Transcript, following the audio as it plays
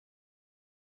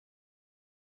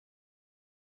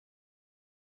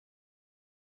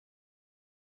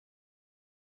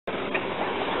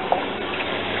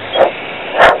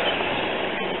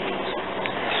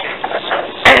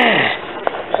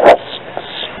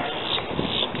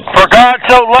God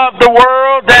so loved the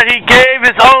world that he gave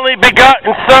his only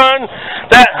begotten Son,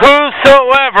 that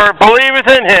whosoever believeth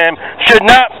in him should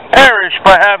not perish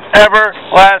but have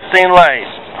everlasting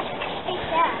life.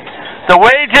 The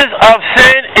wages of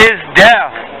sin is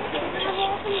death.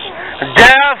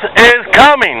 Death is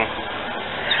coming.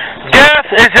 Death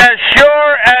is as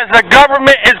sure as the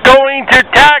government is going to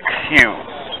tax you.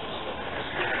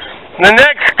 The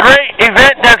next great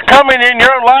event that's coming in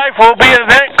your life will be an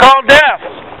event called death.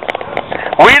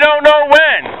 We don't know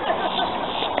when.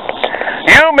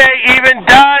 You may even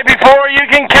die before you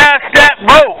can cast that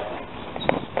vote.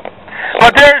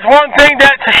 But there's one thing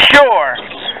that's sure.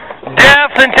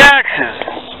 Death and taxes.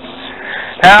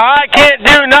 Now, I can't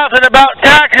do nothing about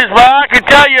taxes, but I can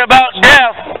tell you about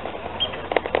death.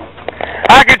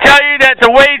 I can tell you that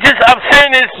the wages of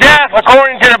sin is death,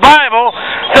 according to the Bible.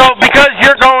 So, because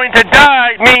you're going to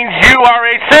die means you are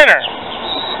a sinner.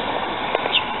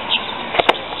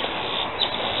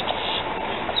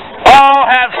 All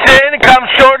have sinned and come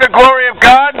short of the glory of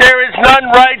God. There is none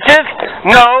righteous,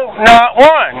 no, not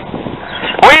one.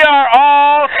 We are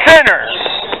all sinners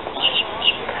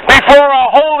before a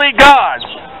holy God.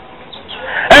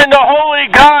 And the holy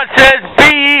God says,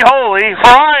 "Be ye holy,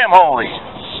 for I am holy."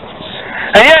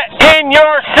 And yet, in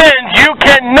your sins, you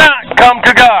cannot come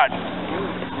to God.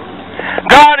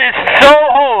 God is so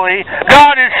holy,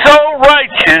 God is so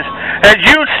righteous, as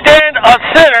you stand a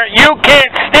sinner, you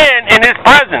can't stand in his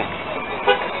presence.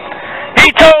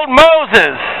 He told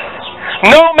Moses,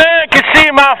 "No man can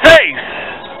see my face,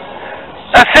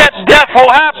 except death will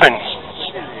happen."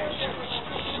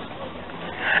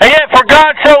 And yet, for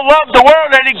God so loved the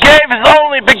world that he gave his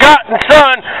only begotten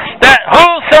Son, that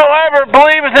whosoever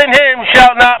believeth in him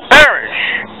shall not perish.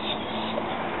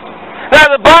 Now,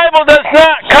 the Bible does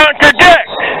not contradict.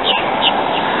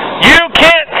 You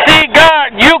can't see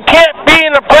God. You can't be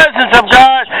in the presence of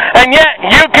God, and yet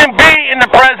you can be in the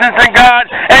presence of God,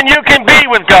 and you can be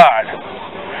with God.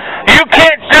 You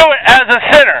can't do it as a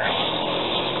sinner.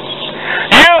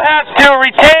 You have to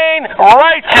retain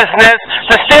righteousness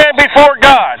to stand before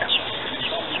God.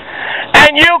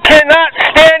 And you cannot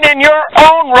stand in your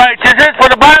own righteousness, for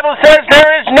the Bible says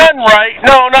there is none right,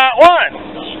 no, not one.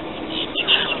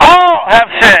 All have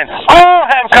sinned. All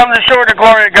have come to short of the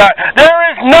glory of God. There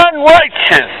is none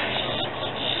righteous.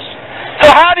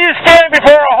 So how do you stand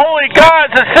before a holy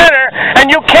God as a sinner,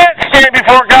 and you can't stand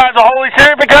before God as a holy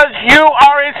sinner because you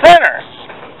are a sinner?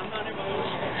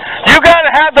 You got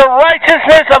to have the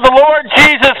righteousness of the Lord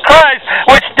Jesus Christ,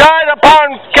 which died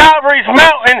upon Calvary's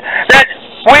mountain, that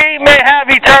we may have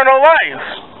eternal life.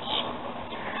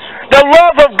 The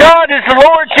love of God is the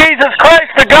Lord Jesus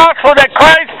Christ, the gospel that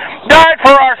Christ died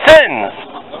for our sins.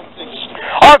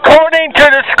 According to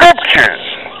the Scriptures,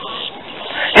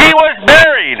 he was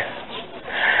buried,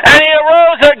 and he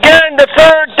arose again the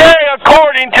third day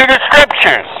according to the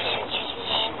Scriptures.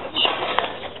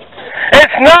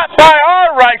 It's not by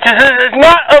our righteousness, it's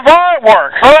not of our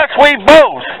works, lest we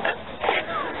boast.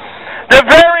 The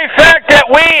very fact that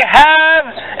we have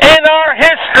in our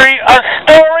history a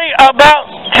story about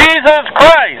Jesus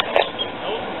Christ,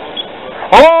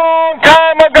 long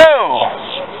time ago,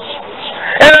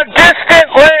 in a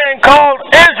distant land called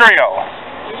Israel,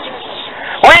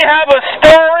 we have a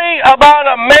story about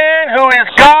a man who is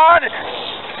God,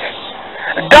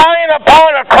 dying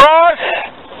upon a cross.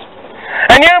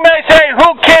 And you may say, who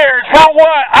cares? For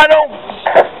what?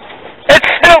 It's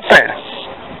stupid.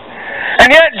 And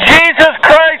yet Jesus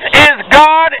Christ is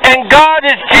God, and God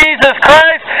is Jesus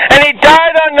Christ, and he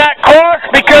died on that cross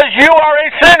because you are a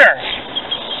sinner.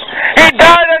 He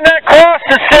died on that cross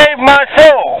to save my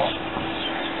soul.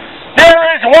 There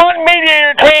is one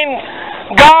mediator between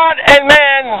God and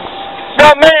man,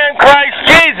 the man Christ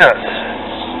Jesus.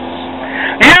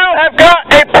 You have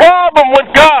got a problem with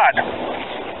God.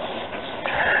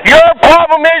 Your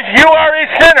problem is you are a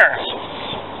sinner.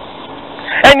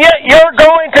 And yet you're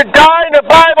going to die, and the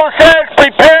Bible says,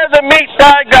 prepare to meet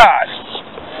thy God.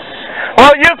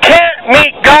 Well, you can't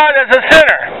meet God as a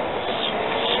sinner.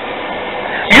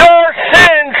 Your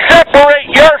sins separate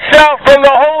yourself from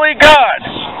the holy God.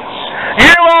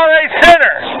 You are a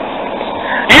sinner.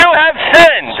 You have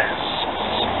sinned.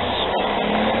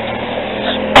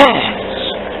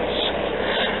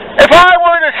 If I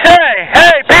were to say,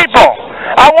 hey people,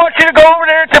 I want you to go over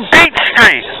there to Beach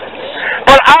Street,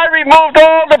 but I removed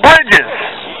all the bridges,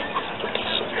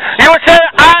 you would say,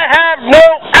 I have no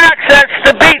access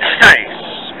to Beach Street.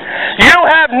 You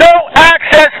have no access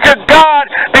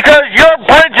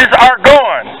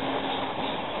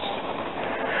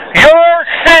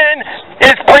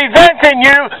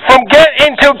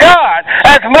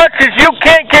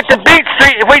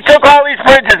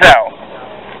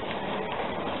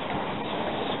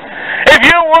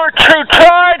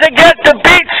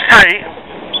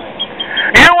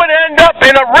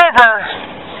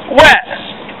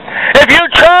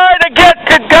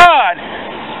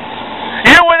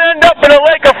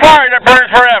lake of fire that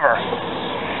burns forever.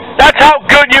 That's how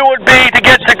good you would be to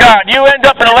get to God. You end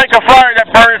up in a lake of fire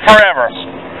that burns forever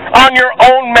on your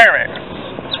own merit.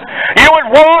 You would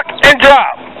walk and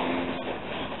drop.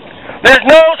 There's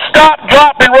no stop,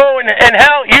 drop, and roll in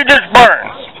hell. You just burn.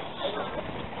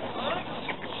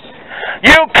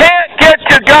 You can't get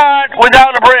to God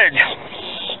without a bridge.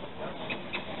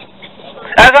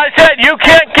 As I said, you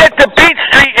can't get to Beach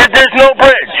Street if there's no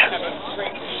bridge.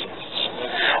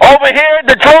 Over here,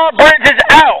 the drawbridge is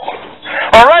out.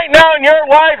 Or right now in your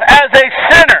life as a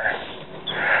sinner,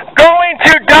 going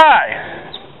to die,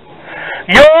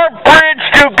 your bridge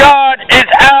to God is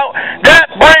out. That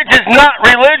bridge is not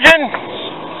religion.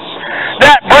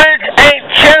 That bridge ain't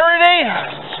charity.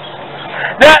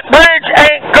 That bridge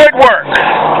ain't good works.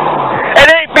 It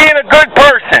ain't being a good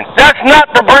person. That's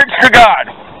not the bridge to God.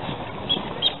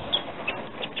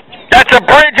 That's a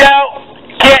bridge out,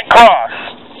 can't cross.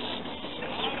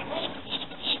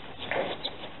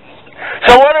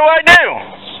 So what do I do?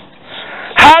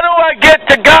 How do I get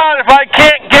to God if I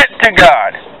can't get to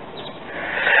God?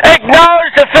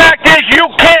 Acknowledge the fact is you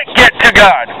can't get to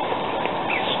God.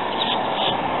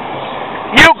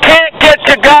 You can't get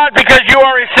to God because you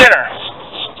are a sinner.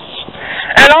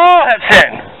 And all have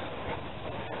sinned.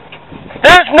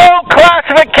 There's no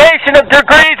classification of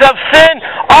degrees of sin.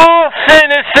 All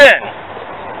sin is sin.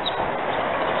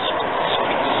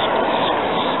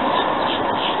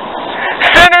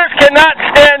 Sinners cannot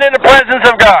stand in the presence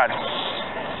of God.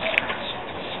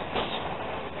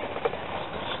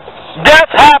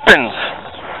 Death happens.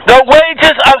 The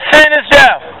wages of sin is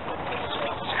death.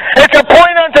 It's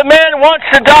appointed unto man once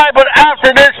to die, but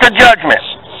after this the judgment.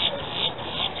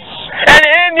 And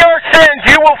in your sins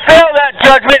you will fail that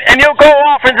judgment, and you'll go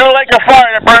off into the lake of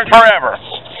fire that burns forever.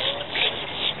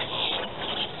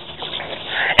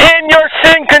 In your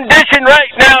sin condition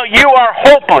right now, you are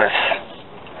hopeless.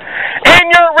 In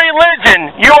your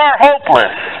religion, you are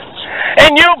hopeless.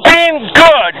 In you being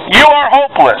good, you are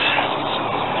hopeless.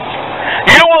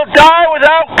 You will die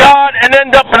without God and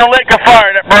end up in a lake of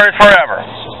fire that burns forever.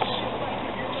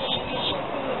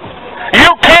 You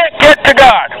can't get to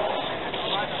God.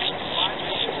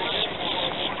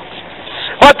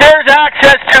 But there's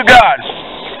access to God.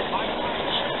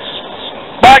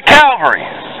 By Calvary.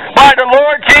 By the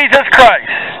Lord Jesus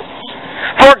Christ.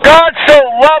 For God so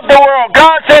loved the world.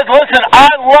 God says, listen, I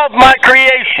love my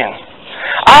creation.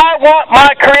 I want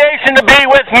my creation to be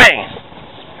with me.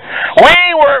 We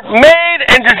were made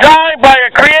and designed by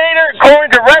a Creator,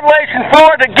 according to Revelation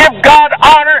 4, to give God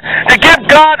honor, to give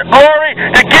God glory,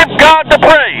 to give God the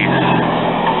praise.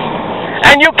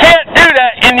 And you can't do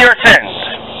that in your sins.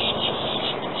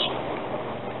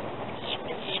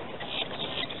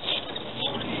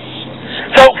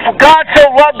 So God so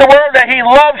loved the world that He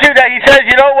loves you, that He says,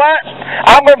 you know what?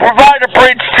 I'm going to provide a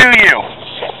bridge to you.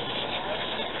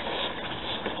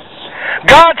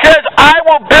 God says, I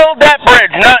will build that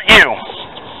bridge, not you.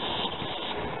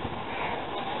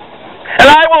 And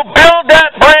I will build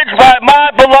that bridge by my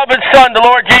beloved Son, the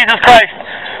Lord Jesus Christ.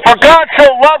 For God so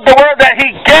loved the world that He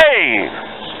gave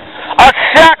a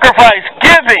sacrifice,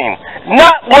 giving,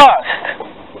 not lust.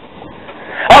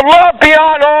 A love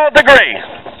beyond all degree.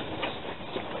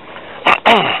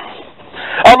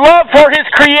 A love for His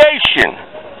creation,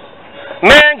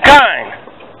 mankind.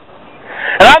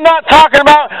 And I'm not talking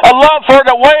about a love for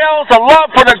the whales, a love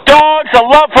for the dogs, a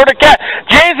love for the cat.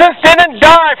 Jesus didn't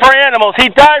die for animals. He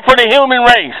died for the human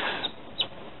race.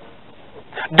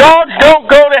 Dogs don't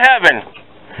go to heaven,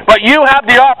 but you have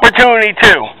the opportunity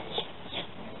to.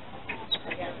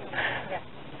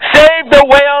 Save the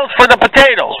whales for the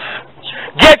potatoes.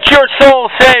 Get your soul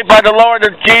saved by the Lord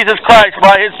Jesus Christ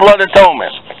by His blood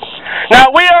atonement. Now,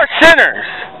 we are sinners.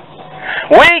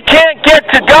 We can't get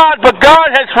to God, but God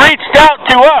has reached out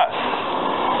to us.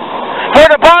 For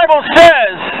the Bible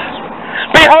says,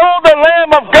 behold the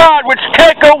Lamb of God which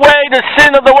take away the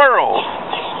sin of the world.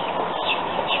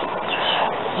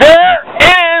 There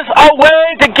is a way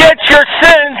to get your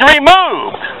sins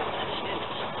removed.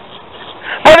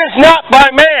 But it's not by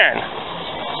man.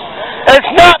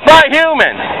 It's not by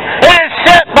human. It is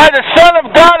sent by the Son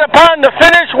of God upon the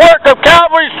finished work of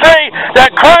Calvary's tree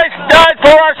that Christ died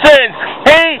for our sins.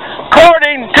 He,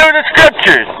 according to the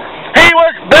Scriptures, He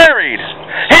was buried.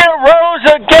 He arose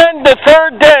again the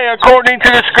third day according to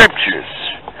the Scriptures.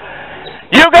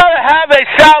 You got to have a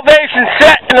salvation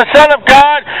set in the Son of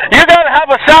God. You got to have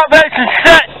a salvation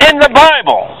set in the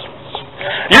Bible.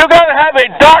 You got to have a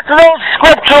doctrinal,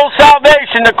 scriptural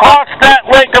salvation to cross that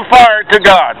lake of fire to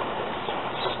God.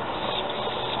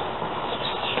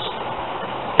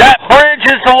 That bridge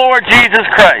is the Lord Jesus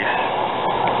Christ.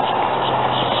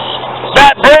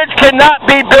 That bridge cannot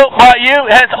be built by you,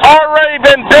 has already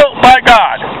been built by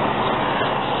God.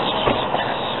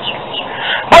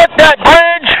 But that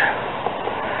bridge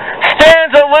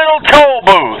stands a little toll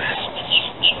booth.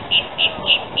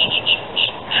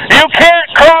 You can't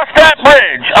cross that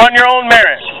bridge on your own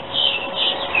merit.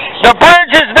 The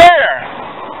bridge is there,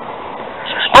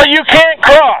 but you can't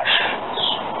cross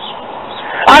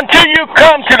until you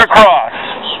come to the cross.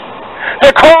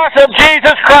 The cross of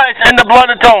Jesus Christ and the blood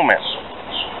atonement.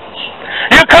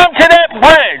 You come to that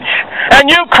bridge, and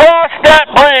you cross that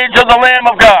bridge of the Lamb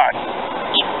of God.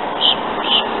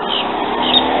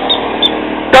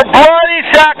 The bloody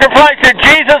sacrifice that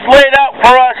Jesus laid out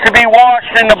for us to be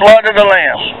washed in the blood of the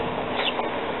Lamb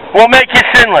will make you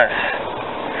sinless.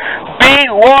 Be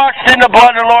washed in the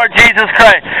blood of the Lord Jesus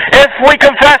Christ. If we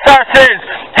confess our sins,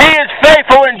 He is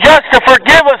faithful and just to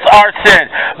forgive us our sins.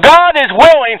 God is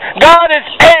willing, God is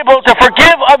able to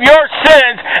forgive of your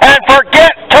sins and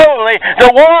forget totally to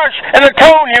wash and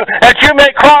atone you that you may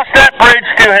cross that bridge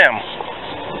to Him.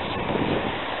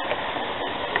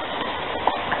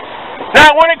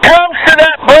 Now, when it comes to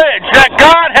that bridge that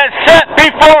God has set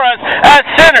before us as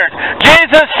sinners,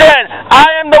 Jesus said, I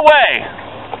am the way.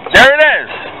 There it is.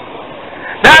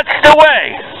 That's the way.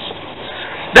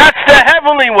 That's the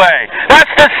heavenly way.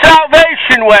 That's the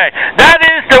salvation way. That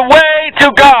is the way to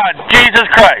God, Jesus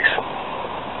Christ.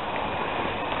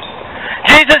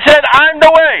 Jesus said, I'm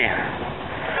the way,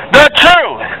 the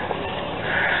truth.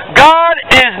 God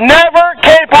is never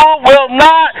capable, will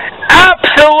not,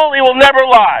 absolutely will never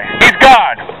lie. He's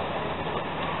God.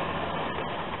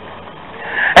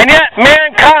 And yet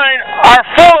mankind are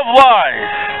full of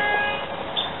lies.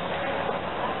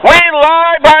 We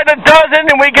lie by the dozen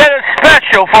and we get a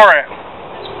special for it.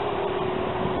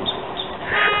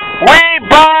 We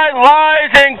buy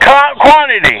lies in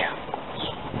quantity.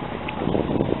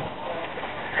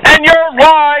 And your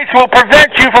lies will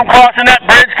prevent you from crossing that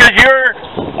bridge because you're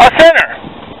a sinner.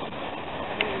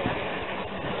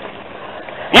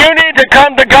 You need to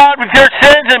come to God with your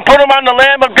sins and put them on the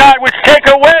Lamb of God, which take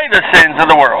away the sins of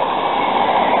the world.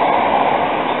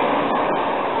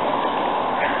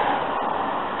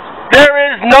 There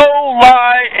is no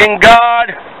lie in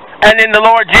God and in the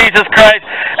Lord Jesus Christ.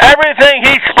 Everything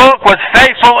He spoke was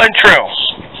faithful and true.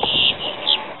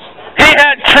 He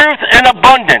had truth in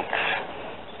abundance.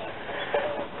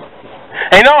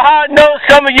 And you know how I know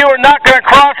some of you are not going to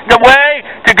cross the way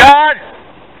to God?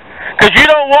 Because you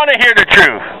don't want to hear the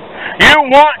truth. You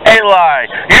want a lie.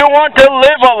 You want to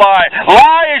live a lie.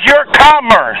 Lie is your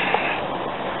commerce.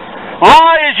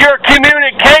 Lie is your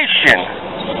communication.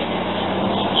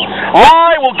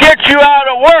 Lie will get you out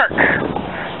of work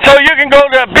so you can go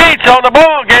to the beach or the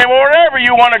ball game or wherever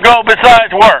you want to go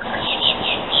besides work.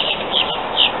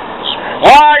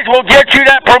 Lies will get you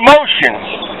that promotion.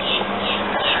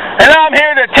 And I'm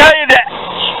here to tell you that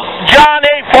John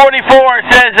 8:44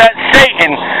 says that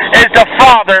Satan is the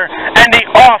father and the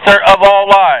author of all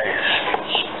lies.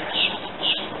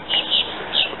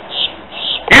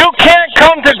 You can't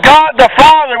come to God the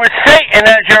Father with Satan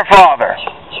as your father.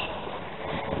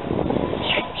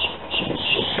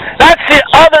 That's the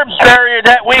other barrier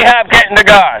that we have getting to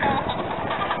God.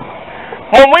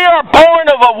 When we are born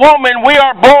of a woman, we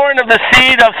are born of the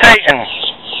seed of Satan.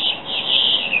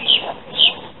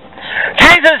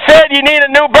 Jesus said you need a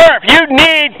new birth. You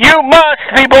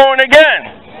must be born again.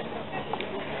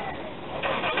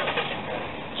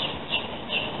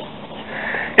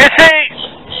 You see,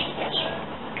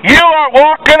 you are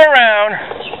walking around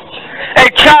a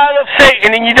child of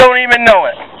Satan and you don't even know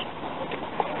it.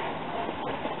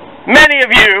 Many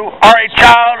of you are a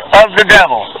child of the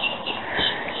devil.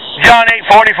 John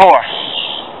 8:44.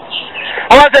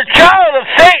 Well, as a child of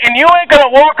Satan, you ain't going to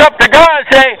walk up to God and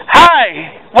say,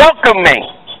 hi, welcome me.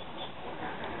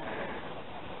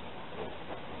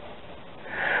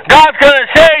 God's going to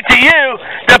say to you,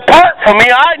 depart from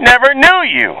me, I never knew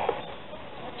you.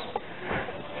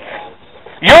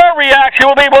 Your reaction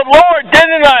will be, but Lord,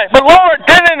 didn't I? But Lord,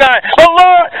 didn't I? But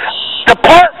Lord,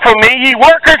 depart from me, ye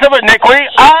workers of iniquity,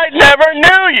 I never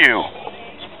knew you.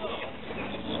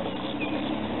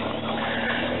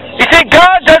 You see,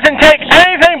 God doesn't take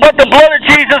anything but the blood of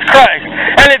Jesus Christ.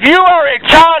 And if you are a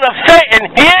child of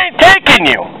Satan, He ain't taking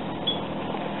you.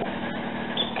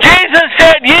 Jesus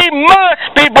said, ye must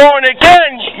be born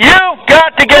again. You've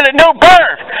got to get a new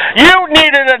birth. You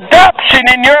need an adoption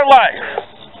in your life.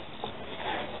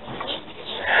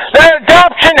 The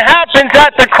adoption happens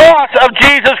at the cross of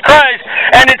Jesus Christ,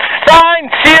 and it's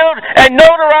signed, sealed, and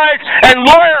notarized, and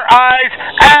lawyerized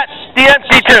at the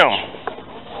empty tomb.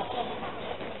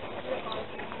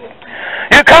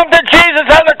 You come to Jesus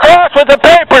on the cross with the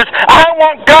papers. I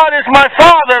want God as my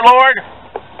Father, Lord.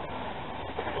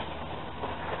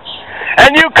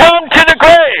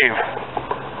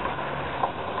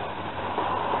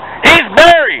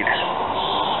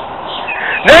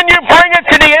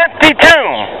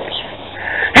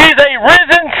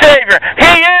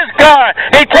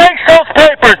 He takes those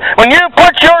papers. When you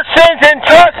put your sins in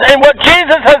trust in what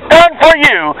Jesus has done for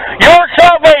you, your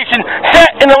salvation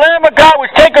set in the Lamb of God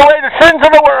which take away the sins of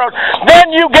the world,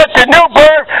 then you get the new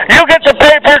birth, you get the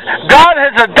papers. God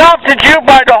has adopted you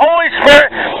by the Holy Spirit.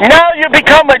 Now you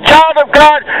become a child of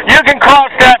God. You can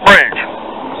cross that bridge.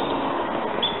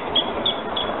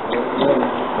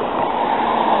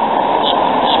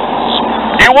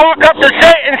 You walk up to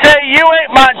Satan and say, you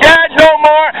ain't my dad no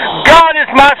more. God is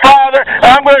my father.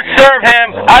 I'm going to serve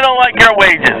him. I don't like your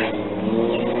wages.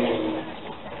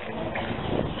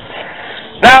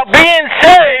 Now, being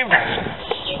saved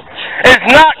is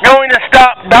not going to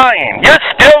stop dying. You're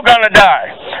still going to die.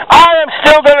 I am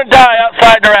still going to die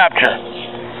outside the rapture.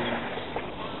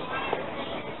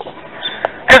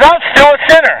 Because I'm still a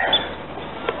sinner.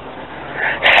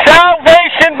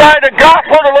 Salvation by the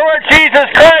gospel of the Lord Jesus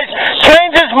Christ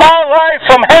changes my life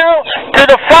from hell to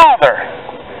the Father.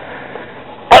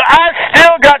 But I've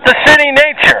still got the sinning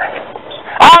nature.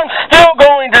 I'm still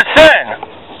going to sin.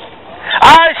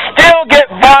 I still get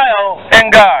vile in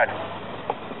God.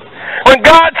 When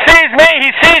God sees me,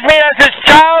 He sees me as His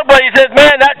child, but He says,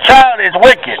 man, that child is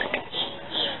wicked.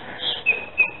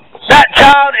 That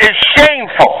child is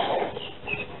shameful.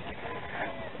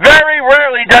 Very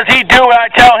rarely does he do what I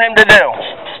tell him to do.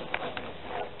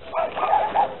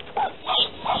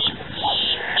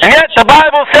 And yet the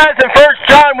Bible says in 1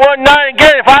 John 1:9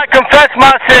 again, if I confess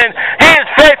my sin, He is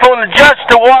faithful and just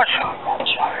to wash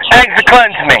and to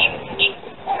cleanse me.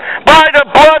 By the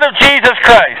blood of Jesus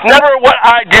Christ. Never what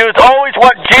I do, it's always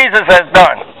what Jesus has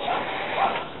done.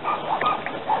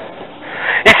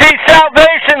 You see,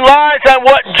 salvation lies on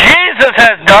what Jesus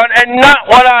has done and not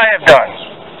what I have done.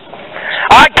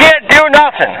 I can't do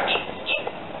nothing.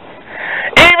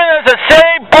 Even as a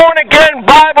saved, born-again,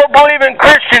 Bible-believing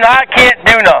Christian, I can't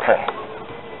do nothing.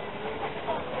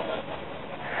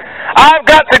 I've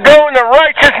got to go in the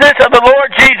righteousness of the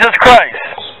Lord Jesus Christ.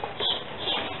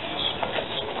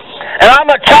 And I'm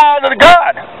a child of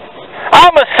God.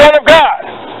 I'm a son of God.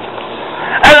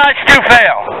 And I still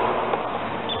fail.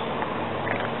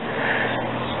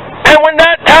 And when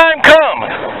that time comes,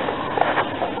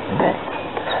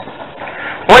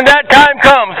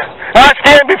 I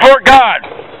stand before God.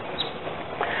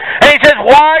 And He says,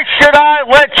 why should I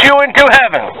let you into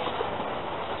heaven?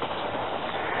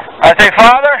 I say,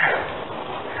 Father,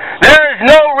 there is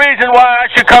no reason why I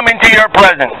should come into your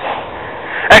presence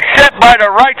except by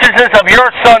the righteousness of your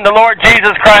Son, the Lord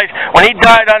Jesus Christ, when He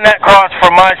died on that cross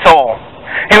for my soul.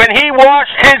 And when He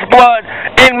washed His blood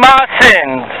in my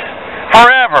sins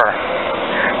forever.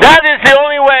 That is the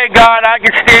only way, God, I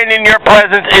can stand in your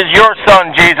presence is your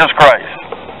Son, Jesus Christ.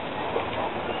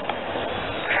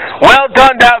 Well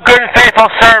done, thou good and faithful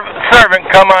servant,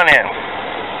 come on in.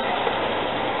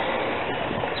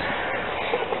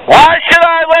 Why should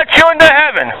I let you into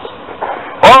heaven?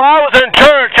 Well, I was in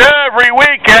church every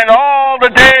weekend, all the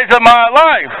days of my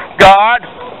life, God.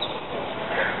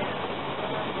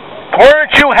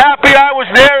 Weren't you happy I was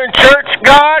there in church,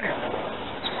 God?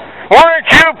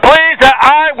 Weren't you pleased that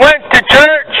I went to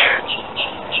church?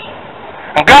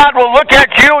 And God will look at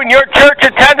you and your church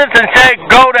attendance and say,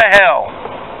 go to hell.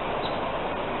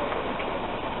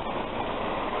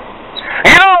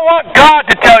 You don't want God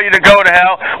to tell you to go to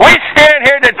hell. We stand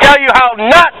here to tell you how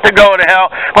not to go to hell.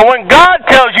 But when God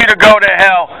tells you to go to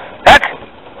hell, that's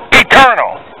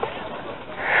eternal.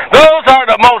 Those are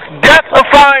the most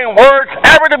death-defying words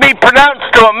ever to be pronounced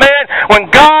to a man when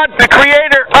God, the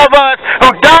Creator of us,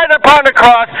 who died upon the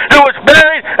cross, who was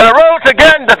buried and arose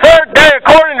again the third day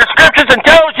according to Scriptures, and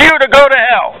tells you to go to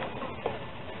hell.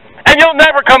 And you'll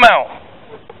never come out.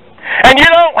 And you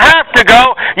don't have to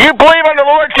go. You believe on the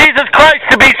Lord Jesus Christ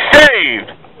to be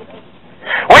saved.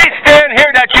 We stand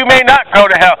here that you may not go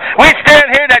to hell. We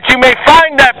stand here that you may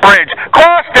find that bridge,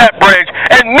 cross that bridge,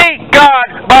 and meet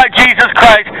God by Jesus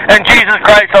Christ and Jesus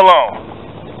Christ alone.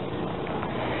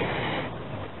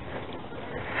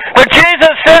 But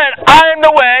Jesus said, I am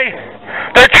the way,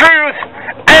 the truth,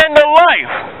 and the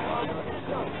life.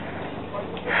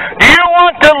 Do you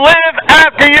want to live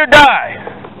after you die?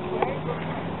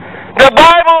 The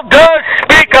Bible does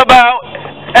speak about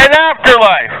an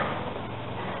afterlife.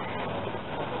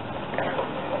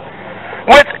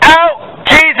 Without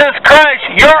Jesus Christ,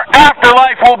 your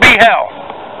afterlife will be hell.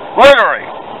 Literally.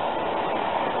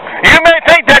 You may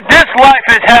think that this life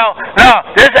is hell. No,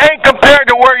 this ain't compared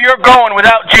to where you're going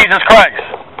without Jesus Christ.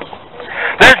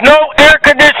 There's no air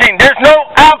conditioning. There's no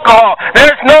alcohol.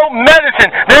 There's no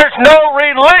medicine. There's no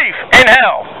relief in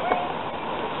hell.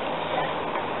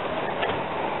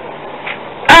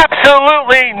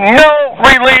 Absolutely no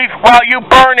relief while you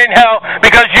burn in hell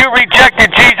because you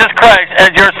rejected Jesus Christ as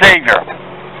your Savior.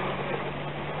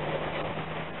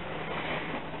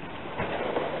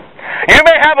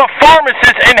 have a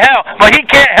pharmacist in hell, but he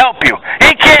can't help you.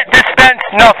 He can't dispense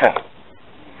nothing.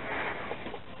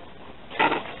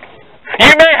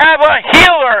 You may have a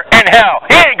healer in hell.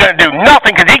 He ain't going to do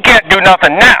nothing because he can't do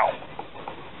nothing now.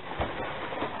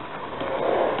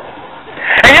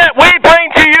 And yet we bring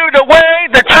to you the way,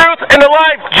 the truth, and the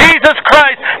life, Jesus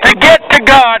Christ, to get to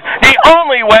God, the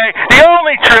only way, the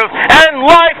only truth, and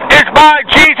life is by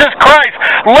Jesus Christ.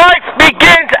 Life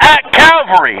begins at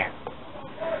Calvary.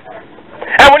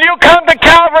 And when you come to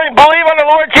Calvary and believe on the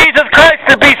Lord Jesus Christ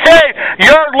to be saved,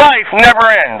 your life never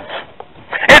ends.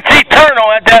 It's eternal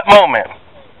at that moment.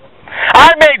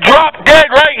 I may drop dead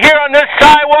right here on this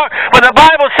sidewalk, but the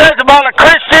Bible says about a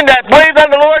Christian that believes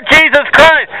on the Lord Jesus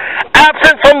Christ,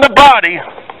 absent from the body,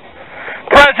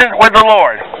 present with the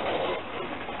Lord.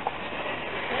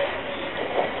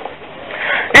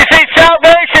 You see,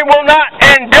 salvation will not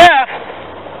end death.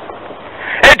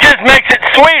 It just makes it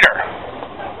sweeter.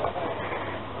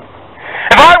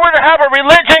 If I were to have a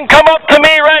religion come up to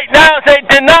me right now and say,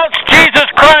 denounce Jesus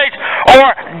Christ or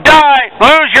die,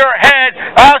 lose your head,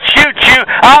 I'll shoot you,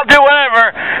 I'll do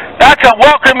whatever, that's a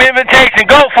welcome invitation.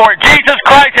 Go for it. Jesus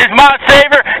Christ is my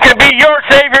Savior, can be your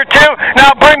Savior too.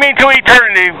 Now bring me to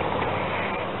eternity.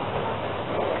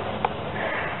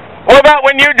 What about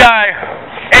when you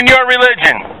die in your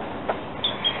religion?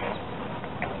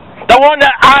 The one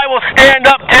that I will stand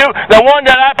up to, the one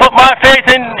that I put my faith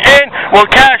in will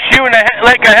cast you in the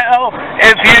lake of hell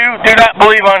if you do not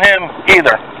believe on him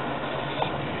either.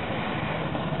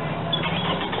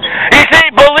 You see,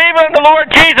 believing in the Lord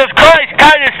Jesus Christ,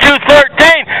 Titus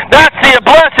 2:13, that's the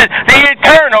blessed, the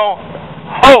eternal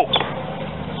hope.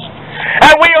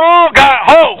 And we all got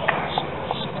hope.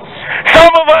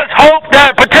 Some of us hope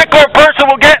that a particular person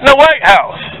will get in the White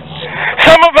House.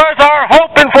 Some of us are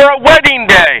hoping for a wedding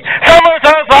day. Some of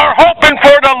us are hoping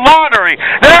for the lottery.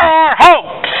 There are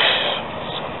hopes.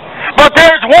 But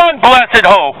there's one blessed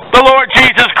hope, the Lord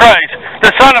Jesus Christ,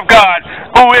 the Son of God,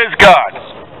 who is God.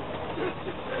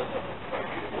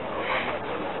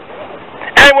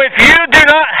 And if you do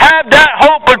not have that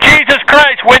hope of Jesus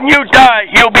Christ, when you die,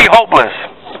 you'll be hopeless.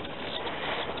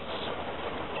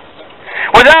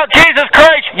 Without Jesus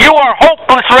Christ, you are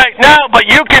hopeless right now, but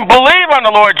you can believe on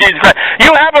the Lord Jesus Christ.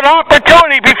 You have an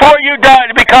opportunity before you die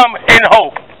to become in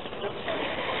hope.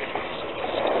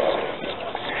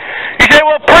 You say,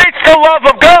 well, preach the love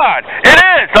of God. It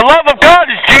is. The love of God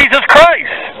is Jesus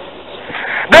Christ.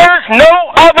 There's no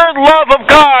other love of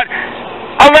God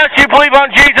unless you believe on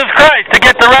Jesus Christ to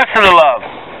get the rest of the love.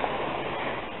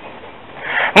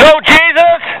 No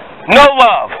Jesus, no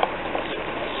love.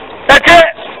 That's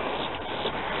it.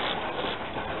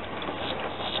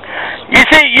 You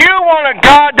see, you want a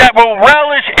God that will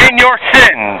relish in your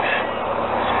sins.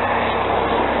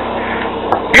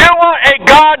 You want a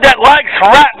God that likes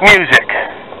rap music.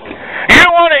 You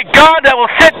want a God that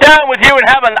will sit down with you and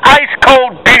have an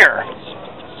ice-cold beer.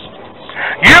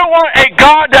 You want a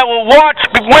God that will watch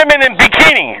women in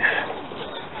bikinis.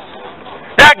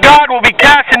 That God will be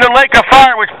cast in the lake of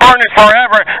fire which burneth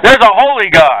forever. There's a holy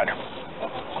God.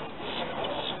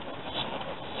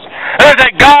 There's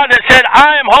a God that said,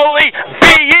 I am holy,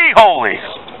 be ye holy.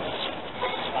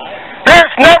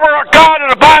 There's never a God in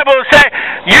the Bible that say,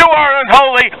 you are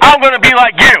unholy, I'm going to be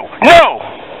like you. No.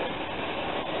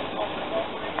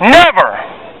 Never.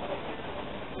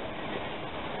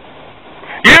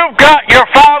 You've got your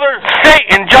father,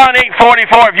 Satan, John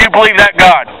 8:44, if you believe that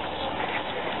God.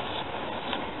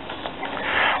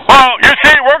 Well, you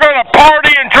see, we're going to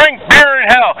party and drink beer in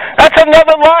hell. That's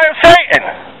another lie of Satan.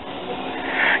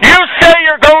 You say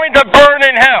you're going to burn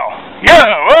in hell. Yeah,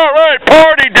 all right,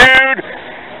 party, dude.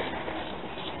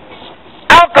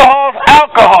 Alcohol's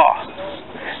alcohol.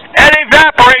 It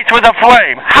evaporates with a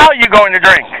flame. How are you going to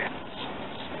drink?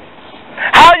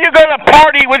 How are you going to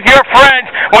party with your friends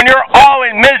when you're all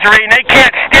in misery and they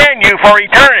can't stand you for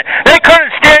eternity? They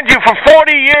couldn't stand you for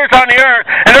 40 years on the earth,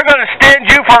 and they're going to stand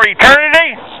you for eternity?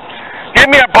 Give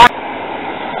me a break.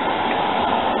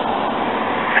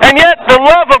 And yet, the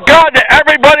love of God that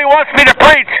everybody wants me to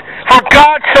preach, for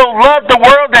God so loved the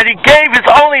world that he gave his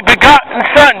only begotten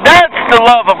Son. That's the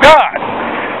love of God.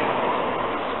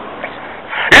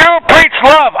 You preach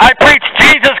love. I preach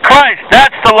Jesus Christ.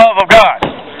 That's the love of God.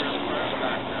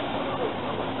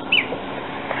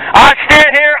 I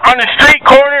stand here on the street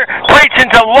corner preaching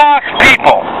to lost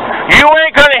people. You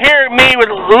ain't going to hear me with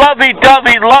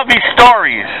lovey-dovey, lovey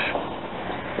stories.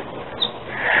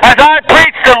 As I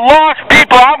preach to lost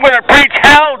people, I'm going to preach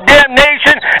hell,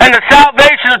 damnation, and the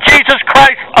salvation of Jesus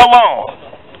Christ alone.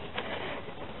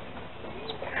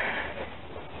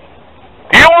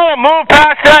 You want to move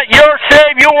past that? You're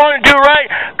saved. You want to do right?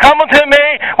 Come to me.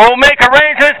 We'll make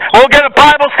arrangements.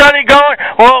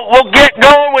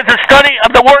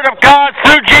 the Word of God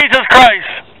through Jesus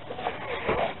Christ.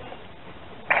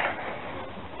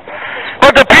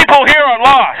 But the people here are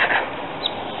lost.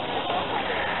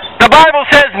 The Bible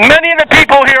says many of the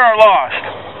people here are lost.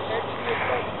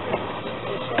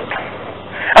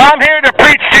 I'm here to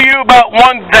preach to you about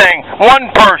one thing,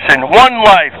 one person, one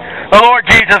life, the Lord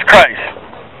Jesus Christ.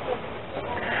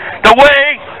 The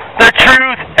way, the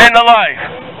truth, and the life.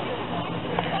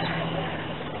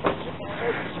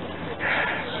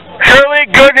 Surely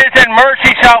goodness and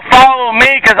mercy shall follow me,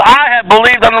 because I have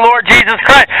believed on the Lord Jesus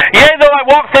Christ. Yea, though I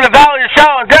walk through the valley of the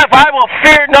shadow of death, I will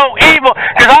fear no evil,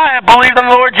 because I have believed on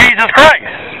the Lord Jesus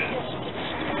Christ.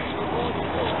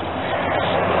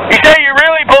 You say you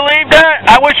really believe that?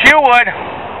 I wish you would.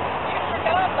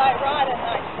 Thy rod and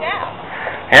thy staff.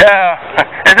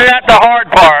 Yeah, isn't that the hard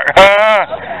part?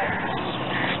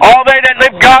 All they that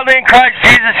live godly in Christ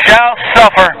Jesus shall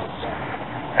suffer.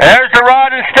 There's the rod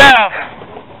and staff.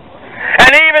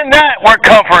 And even that we're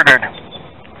comforted.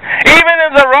 Even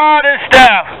if the rod and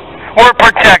staff were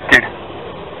protected.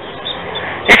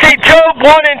 You see, Job 1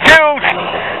 and 2,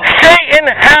 Satan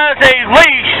has a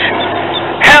leash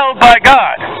held by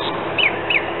God.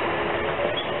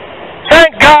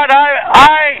 Thank God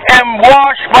I am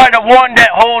washed by the one that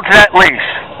holds that leash.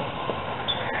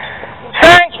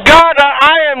 Thank God that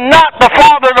I am not the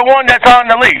father, the one that's on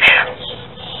the leash.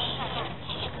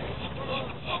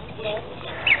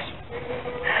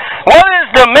 What is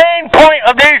the main point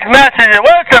of these messages?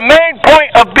 What is the main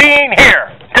point of being here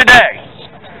today?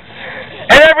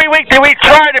 And every week that we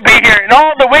try to be here, and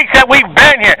all the weeks that we've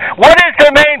been here, what is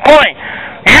the main point?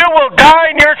 You will die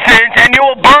in your sins, and you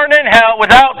will burn in hell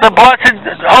without the blessed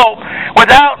hope,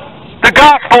 without the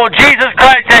gospel of Jesus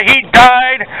Christ, that He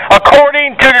died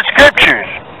according to the Scriptures.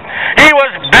 He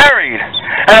was buried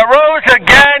and arose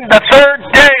again the third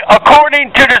day according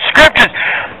to the Scriptures.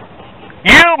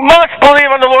 You must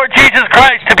believe on the Lord Jesus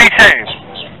Christ to be saved.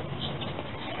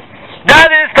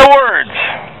 That is the words.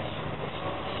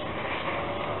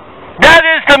 That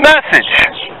is the message.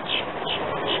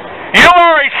 You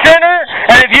are a sinner,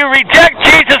 and if you reject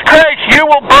Jesus Christ, you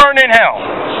will burn in hell.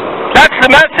 That's the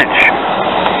message.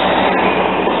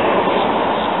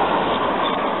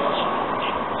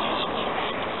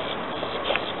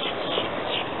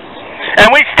 And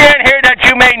we stand here that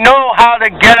you may know how to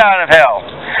get out of hell.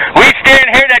 We stand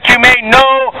here that you may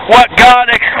know what God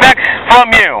expects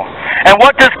from you. And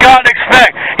what does God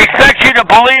expect? He expects you to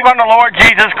believe on the Lord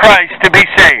Jesus Christ to be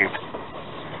saved.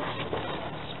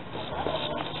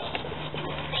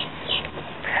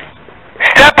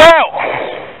 Step out.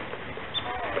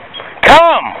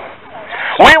 Come.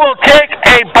 We will take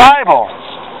a Bible.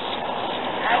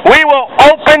 We will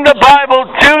open the Bible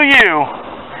to you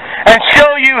and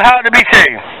show you how to be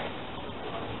saved.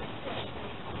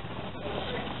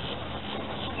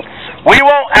 We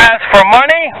won't ask for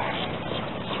money.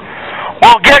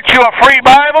 We'll get you a free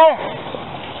Bible.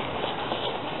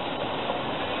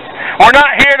 We're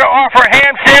not here to offer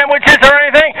ham sandwiches or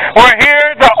anything. We're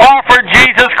here to offer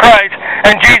Jesus Christ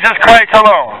and Jesus Christ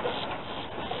alone.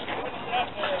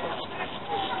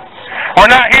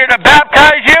 We're not here to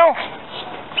baptize you.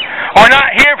 We're not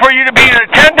here for you to be in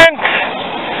attendance.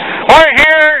 We're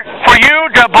here for you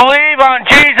to believe on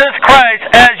Jesus Christ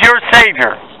as your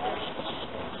Savior.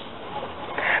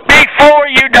 Before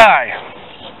you die.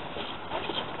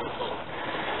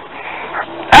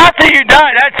 After you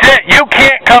die, that's it. You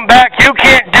can't come back. You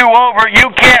can't do over. You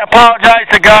can't apologize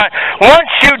to God. Once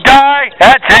you die,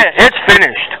 that's it. It's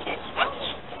finished.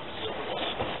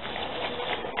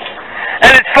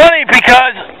 And it's funny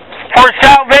because for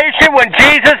salvation, when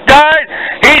Jesus died,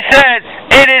 He said,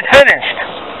 "It is finished."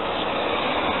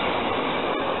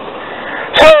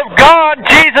 So if God,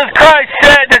 Jesus Christ,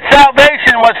 said that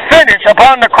salvation was finished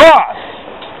upon the cross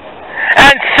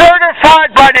and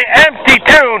certified by the empty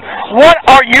tomb, what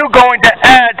are you going to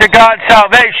add to God's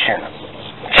salvation?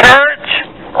 Church?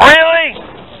 Really?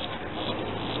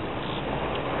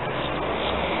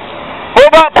 What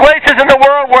about places in the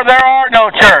world where there are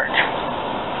no church?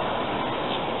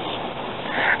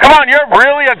 Come on, you're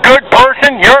really a good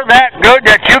person? You're that good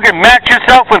that you can match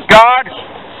yourself with God?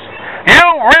 You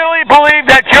really believe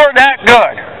that you're that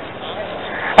good?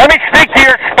 Let me speak to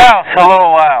your spouse a little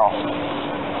while.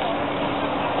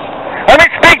 Let me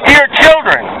speak to your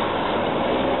children.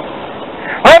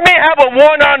 Let me have a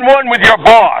one-on-one with your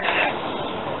boss.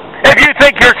 If you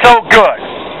think you're so good.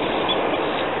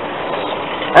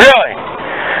 Really?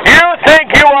 You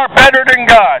think you are better than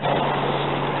God.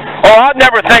 Well, I'd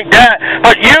never think that.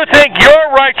 But you think your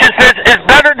righteousness is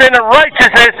better than the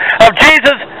righteousness of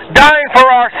Jesus dying for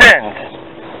our sins.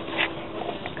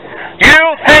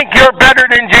 You think you're better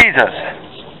than Jesus.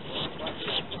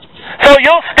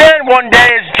 one day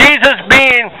as Jesus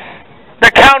being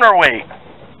the counterweight.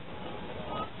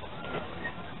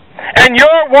 And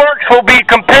your works will be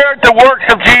compared to works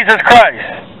of Jesus Christ,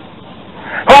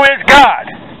 who is God.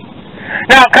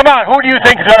 Now, come on, who do you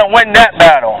think is going to win that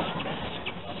battle?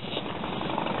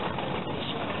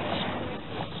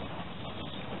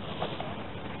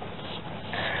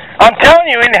 I'm telling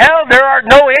you, in hell there are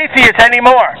no atheists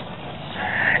anymore.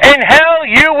 In hell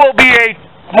you will be a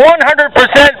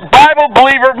 100% Bible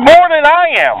believer more than I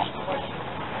am.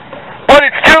 But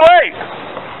it's too late.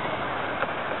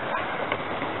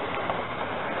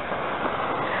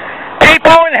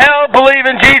 People in hell believe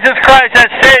in Jesus Christ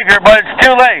as Savior, but it's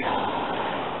too late.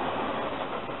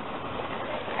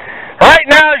 Right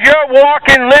now, as you're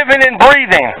walking, living, and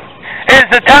breathing, is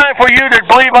the time for you to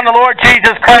believe on the Lord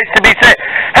Jesus Christ to be saved.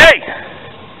 Hey!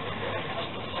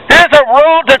 There's a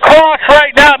road to cross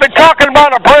right now. I've been talking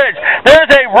about a bridge.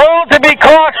 There's a road to be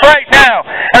crossed right now.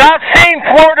 And I've seen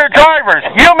Florida drivers.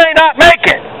 You may not make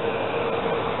it.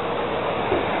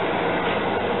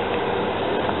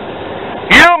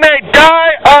 You may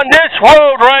die on this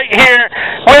road right here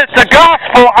with the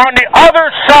gospel on the other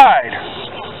side.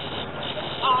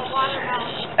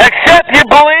 Except you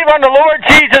believe on the Lord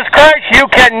Jesus Christ, you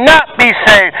cannot be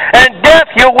saved. And death,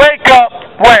 you wake up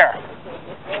where?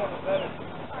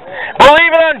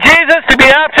 Believing on Jesus to be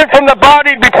absent from the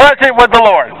body, to be present with the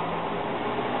Lord.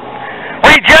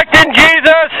 Rejecting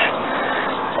Jesus,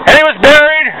 and he was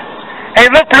buried, and he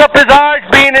lifted up his eyes,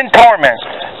 being in torment.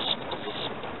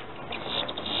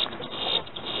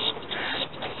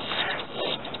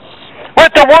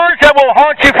 With the words that will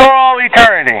haunt you for all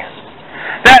eternity.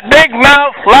 That big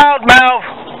mouth, loud mouth,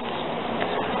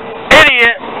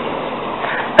 idiot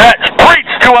that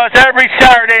preaches to us every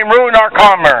Saturday and ruin our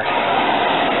commerce.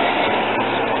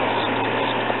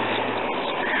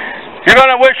 You're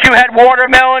going to wish you had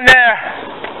watermelon there.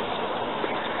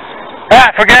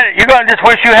 Forget it. You're going to just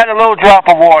wish you had a little drop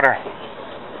of water.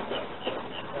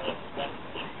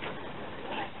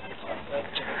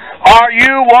 Are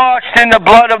you washed in the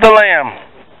blood of the Lamb?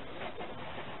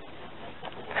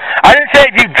 I didn't say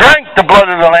if you drank the blood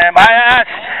of the Lamb. I asked,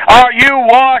 are you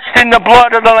washed in the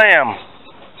blood of the Lamb?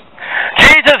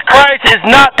 Jesus Christ is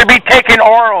not to be taken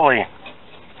orally.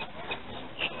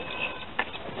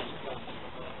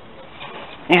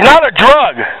 He's not a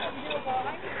drug.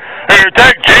 You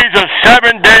take Jesus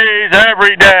 7 days,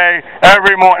 every day,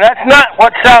 every morning. That's not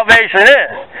what salvation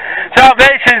is.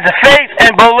 Salvation is faith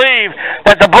and believe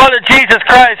that the blood of Jesus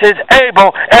Christ is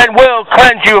able and will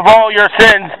cleanse you of all your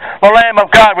sins, the Lamb of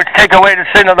God, which take away the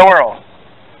sin of the world.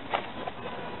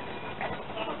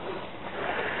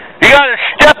 You got to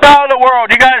step out of the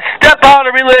world. You got to step out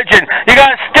of religion. You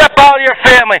got to step out of your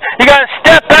family. You got to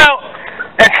step out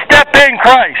and step in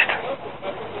Christ.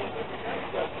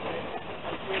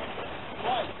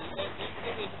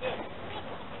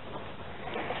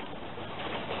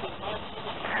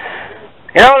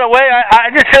 You know, the way I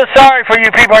just feel sorry for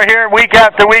you people are here week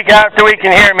after week after week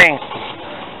and hear me.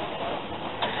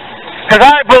 Because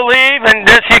I believe, and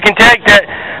this you can take, that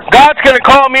God's going to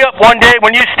call me up one day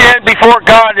when you stand before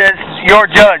God as your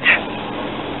judge.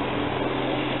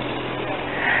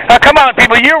 Now come on,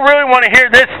 people, you really want to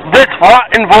hear this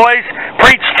rotten voice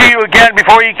preach to you again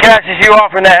before he casts you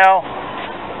off into hell?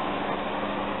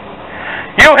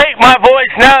 You hate my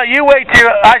voice now. You wait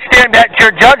till I stand at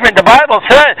your judgment. The Bible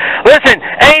says, listen,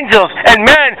 angels and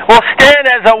men will stand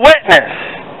as a witness.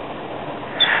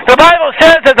 The Bible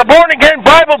says, as a born-again,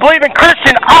 Bible-believing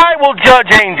Christian, I will judge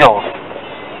angels.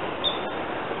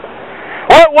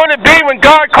 What would it be when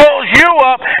God calls you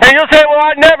up and you'll say, well,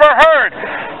 I never heard.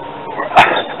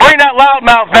 Bring that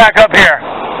loudmouth back up here.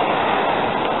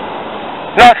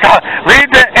 No, stop.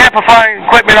 Leave the amplifying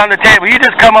equipment on the table. You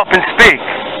just come up and speak.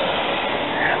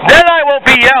 Then I won't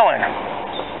be yelling.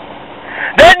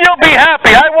 Then you'll be happy.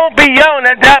 I won't be yelling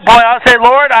at that point. I'll say,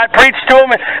 Lord, I preached to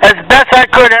him as best I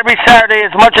could every Saturday,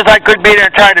 as much as I could be there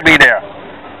and try to be there.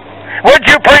 Where'd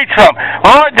you preach from?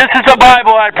 Lord, this is the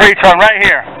Bible I preach from right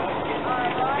here.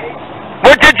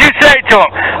 What did you say to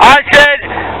him? I said,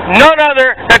 none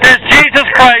other that there's Jesus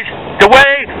Christ, the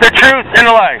way, the truth, and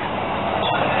the life.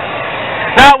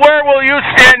 Now where will you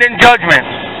stand in judgment?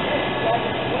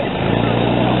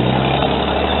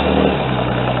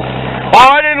 Oh,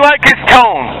 I didn't like his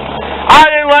tone. I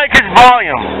didn't like his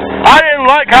volume. I didn't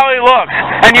like how he looks.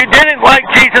 And you didn't like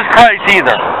Jesus Christ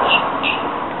either.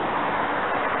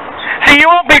 See, you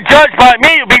won't be judged by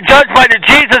me. You'll be judged by the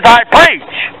Jesus I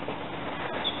preach.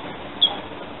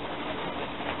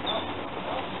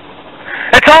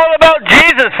 It's all about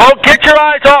Jesus, folks. Get your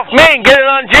eyes off me and get it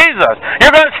on Jesus.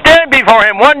 You're going to stand before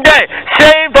him one day,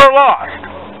 saved or lost.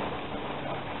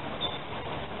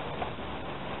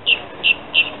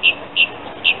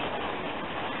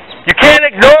 You can't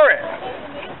ignore it.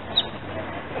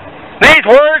 These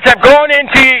words have gone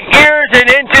into your ears and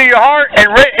into your heart and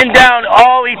written down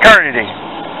all eternity.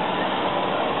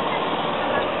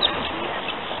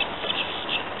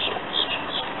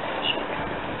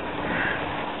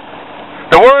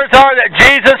 The words are that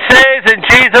Jesus saves and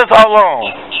Jesus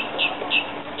alone.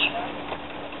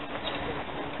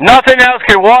 Nothing else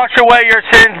can wash away your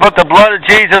sins but the blood of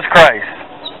Jesus Christ.